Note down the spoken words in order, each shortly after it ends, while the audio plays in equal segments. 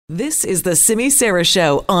This is the Simi Sara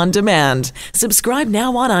Show on demand. Subscribe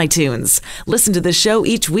now on iTunes. Listen to the show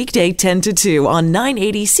each weekday 10 to 2 on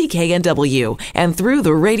 980 CKNW and through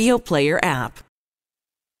the Radio Player app.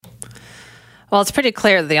 Well, it's pretty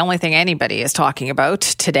clear that the only thing anybody is talking about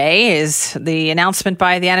today is the announcement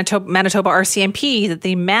by the Manitoba RCMP that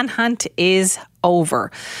the manhunt is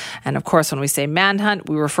over. And of course, when we say manhunt,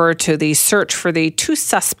 we refer to the search for the two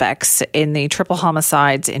suspects in the triple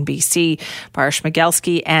homicides in BC, Bart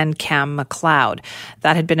Schmigelski and Cam McLeod.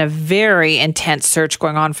 That had been a very intense search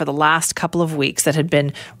going on for the last couple of weeks that had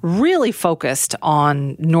been really focused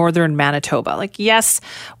on northern Manitoba. Like, yes,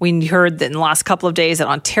 we heard that in the last couple of days that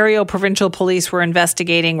Ontario Provincial Police were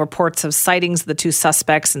investigating reports of sightings of the two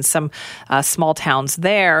suspects in some small towns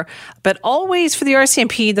there. But always for the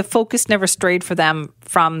RCMP, the focus never strayed for them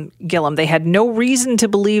from Gillam. They had no reason to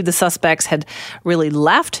believe the suspects had really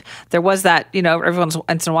left. There was that, every once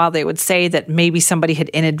in a while they would say that maybe somebody had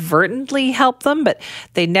inadvertently helped them, but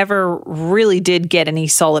they never really did get any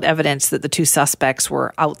solid evidence that the two suspects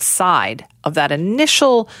were outside of that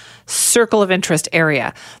initial circle of interest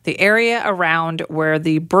area, the area around where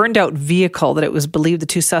the burned out vehicle that it was believed the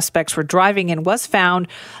two suspects were driving in was found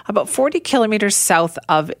about 40 kilometers south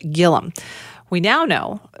of Gillam. We now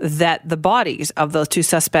know that the bodies of those two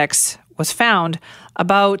suspects was found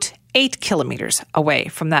about 8 kilometers away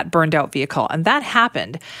from that burned out vehicle. And that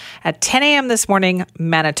happened at 10 a.m. this morning,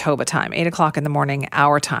 Manitoba time, 8 o'clock in the morning,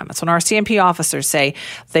 our time. That's when RCMP officers say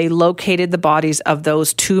they located the bodies of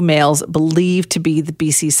those two males believed to be the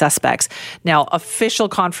BC suspects. Now, official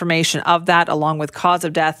confirmation of that, along with cause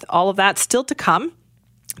of death, all of that still to come.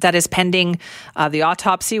 That is pending the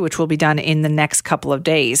autopsy, which will be done in the next couple of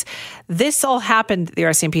days. This all happened, the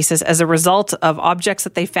RCMP says, as a result of objects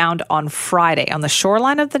that they found on Friday on the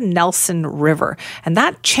shoreline of the Nelson River. And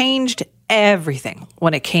that changed everything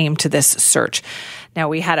when it came to this search. Now,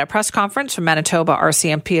 we had a press conference from Manitoba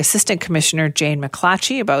RCMP Assistant Commissioner Jane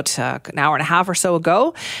McClatchy about an hour and a half or so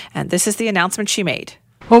ago, and this is the announcement she made.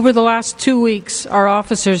 Over the last 2 weeks, our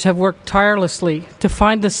officers have worked tirelessly to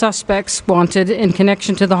find the suspects wanted in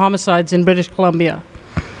connection to the homicides in British Columbia.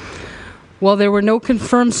 While there were no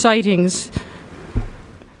confirmed sightings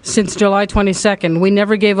since July 22nd, we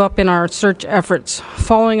never gave up in our search efforts,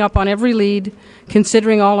 following up on every lead,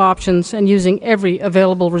 considering all options, and using every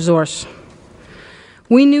available resource.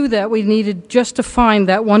 We knew that we needed just to find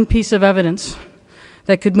that one piece of evidence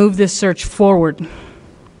that could move this search forward.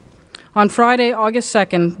 On Friday, August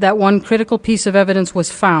 2nd, that one critical piece of evidence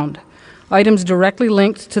was found. Items directly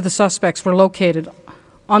linked to the suspects were located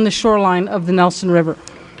on the shoreline of the Nelson River.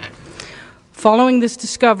 Following this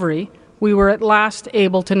discovery, we were at last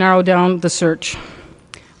able to narrow down the search.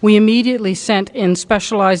 We immediately sent in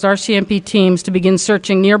specialized RCMP teams to begin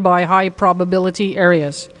searching nearby high-probability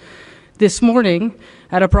areas. This morning,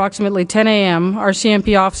 at approximately 10 a.m.,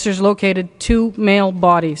 RCMP officers located two male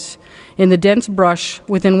bodies in the dense brush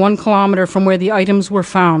within 1 kilometer from where the items were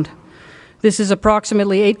found. This is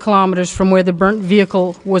approximately 8 kilometers from where the burnt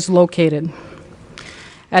vehicle was located.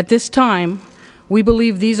 At this time, we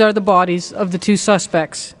believe these are the bodies of the two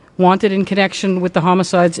suspects wanted in connection with the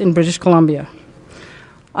homicides in British Columbia.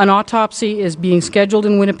 An autopsy is being scheduled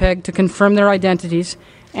in Winnipeg to confirm their identities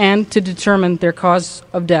and to determine their cause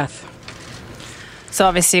of death. So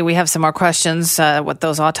obviously we have some more questions, what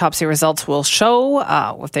those autopsy results will show,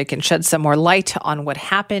 if they can shed some more light on what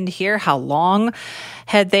happened here, how long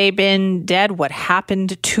had they been dead, what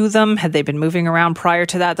happened to them, had they been moving around prior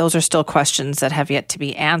to that? Those are still questions that have yet to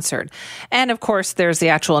be answered. And of course, there's the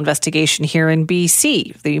actual investigation here in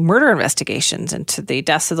BC, the murder investigations into the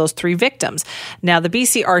deaths of those 3 victims. Now, the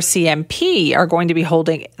BC RCMP are going to be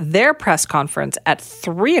holding their press conference at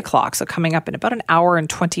 3 o'clock, so coming up in about an hour and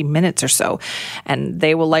 20 minutes or so. And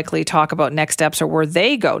they will likely talk about next steps or where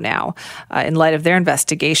they go now in light of their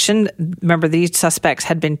investigation. Remember, these suspects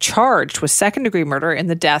had been charged with second-degree murder in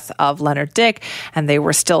the death of Leonard Dick, and they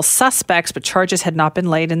were still suspects, but charges had not been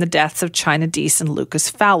laid in the deaths of China Deese and Lucas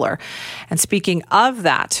Fowler. And speaking of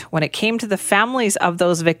that, when it came to the families of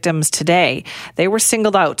those victims today, they were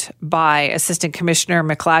singled out by Assistant Commissioner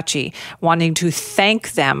McClatchy, wanting to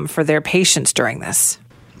thank them for their patience during this.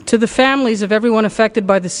 To the families of everyone affected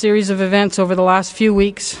by the series of events over the last few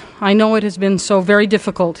weeks, I know it has been so very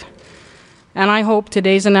difficult, and I hope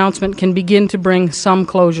today's announcement can begin to bring some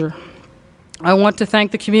closure. I want to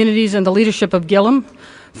thank the communities and the leadership of Gillam,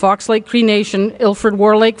 Fox Lake Cree Nation, Ilford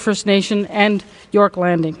War Lake First Nation, and York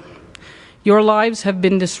Landing. Your lives have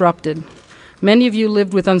been disrupted. Many of you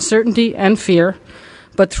lived with uncertainty and fear,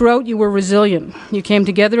 but throughout you were resilient. You came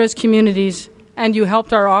together as communities, and you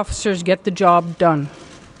helped our officers get the job done.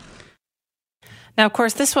 Now, of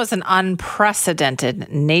course, this was an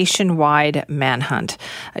unprecedented nationwide manhunt.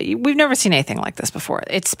 We've never seen anything like this before.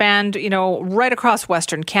 It spanned, right across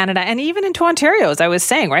Western Canada and even into Ontario, as I was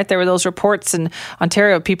saying, right? There were those reports in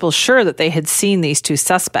Ontario of people sure that they had seen these two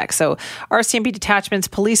suspects. So RCMP detachments,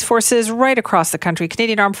 police forces right across the country,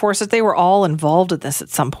 Canadian Armed Forces, they were all involved in this at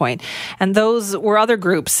some point. And those were other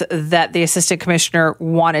groups that the Assistant Commissioner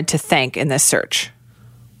wanted to thank in this search.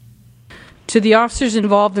 To the officers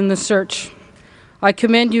involved in the search, I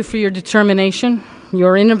commend you for your determination,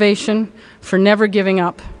 your innovation, for never giving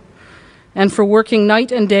up, and for working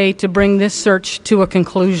night and day to bring this search to a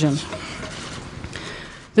conclusion.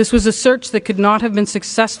 This was a search that could not have been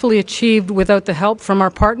successfully achieved without the help from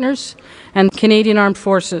our partners and Canadian Armed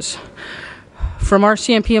Forces, from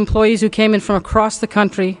RCMP employees who came in from across the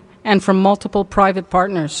country, and from multiple private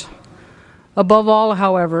partners. Above all,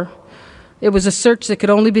 however, it was a search that could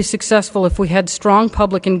only be successful if we had strong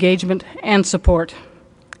public engagement and support.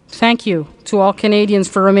 Thank you to all Canadians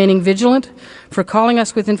for remaining vigilant, for calling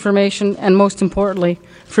us with information, and most importantly,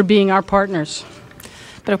 for being our partners.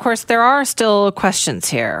 But of course, there are still questions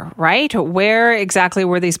here, right? Where exactly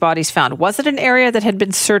were these bodies found? Was it an area that had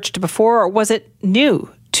been searched before, or was it new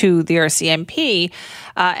to the RCMP?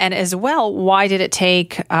 And as well, why did it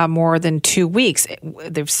take more than 2 weeks?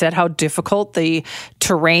 They've said how difficult the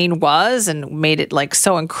terrain was and made it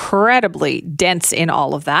so incredibly dense in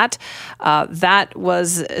all of that. That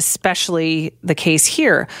was especially the case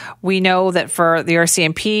here. We know that for the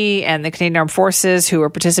RCMP and the Canadian Armed Forces who are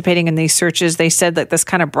participating in these searches, they said that this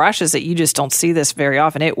kind of brush is that you just don't see this very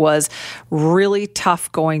often. It was really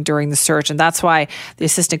tough going during the search. And that's why the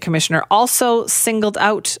Assistant Commissioner also singled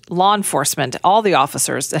out law enforcement, all the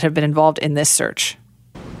officers that have been involved in this search.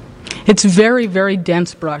 It's very, very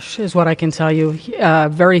dense brush, is what I can tell you.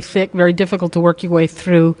 Very thick, very difficult to work your way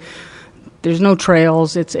through. There's no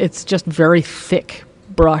trails. It's just very thick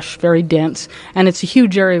brush, very dense. And it's a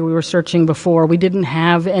huge area we were searching before. We didn't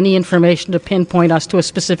have any information to pinpoint us to a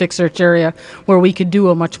specific search area where we could do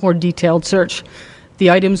a much more detailed search. The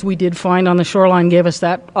items we did find on the shoreline gave us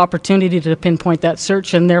that opportunity to pinpoint that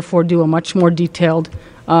search and therefore do a much more detailed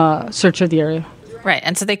search of the area. Right.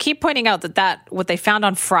 And so they keep pointing out that what they found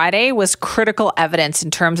on Friday was critical evidence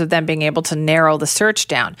in terms of them being able to narrow the search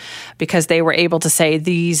down, because they were able to say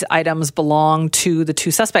these items belong to the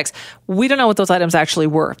two suspects. We don't know what those items actually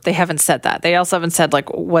were. They haven't said that. They also haven't said,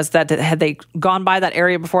 had they gone by that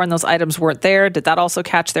area before and those items weren't there? Did that also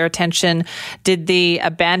catch their attention? Did the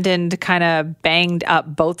abandoned, kind of banged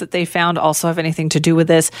up boat that they found also have anything to do with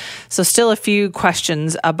this? So still a few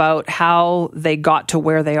questions about how they got to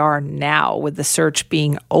where they are now with the search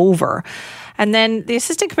being over. And then the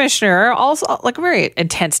Assistant Commissioner, also a very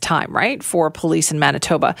intense time, right, for police in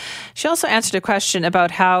Manitoba. She also answered a question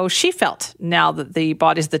about how she felt now that the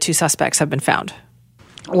bodies of the two suspects have been found.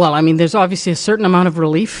 Well, there's obviously a certain amount of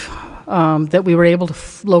relief that we were able to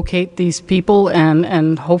locate these people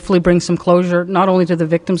and hopefully bring some closure, not only to the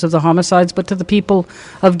victims of the homicides, but to the people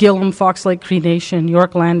of Gillam, Fox Lake Cree Nation,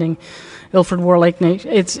 York Landing, Ilford War Lake Nation.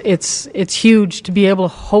 It's huge to be able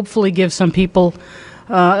to hopefully give some people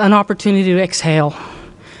an opportunity to exhale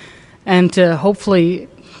and to hopefully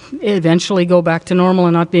eventually go back to normal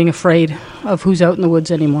and not being afraid of who's out in the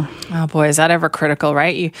woods anymore. Oh boy, is that ever critical,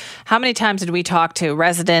 right? How many times did we talk to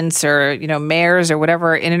residents or, mayors or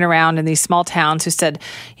whatever in and around in these small towns who said,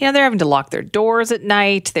 they're having to lock their doors at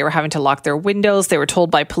night. They were having to lock their windows. They were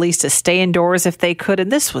told by police to stay indoors if they could.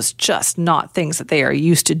 And this was just not things that they are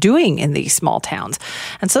used to doing in these small towns.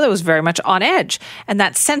 And so that was very much on edge. And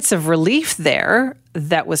that sense of relief there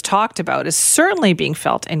that was talked about is certainly being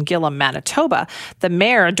felt in Gillam, Manitoba. The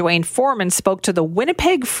mayor, Dwayne Foreman, spoke to the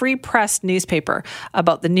Winnipeg Free Press newspaper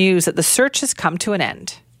about the news that the search has come to an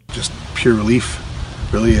end. Just pure relief,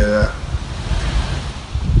 really.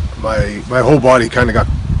 My whole body kind of got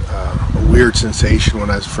a weird sensation when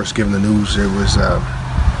I was first given the news. It was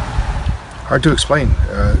hard to explain,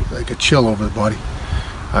 like a chill over the body.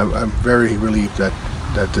 I'm very relieved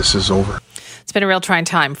that this is over. It's been a real trying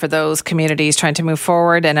time for those communities trying to move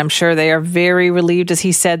forward, and I'm sure they are very relieved, as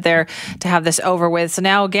he said there, to have this over with. So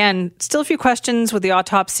now, again, still a few questions with the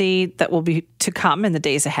autopsy that will be to come in the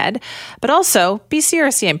days ahead, but also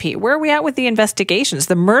BCRCMP, where are we at with the investigations,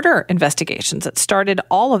 the murder investigations that started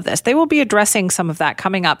all of this? They will be addressing some of that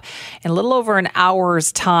coming up in a little over an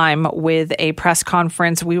hour's time with a press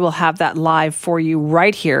conference. We will have that live for you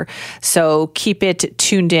right here, so keep it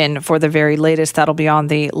tuned in for the very latest. That'll be on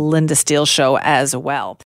the Linda Steele Show as well.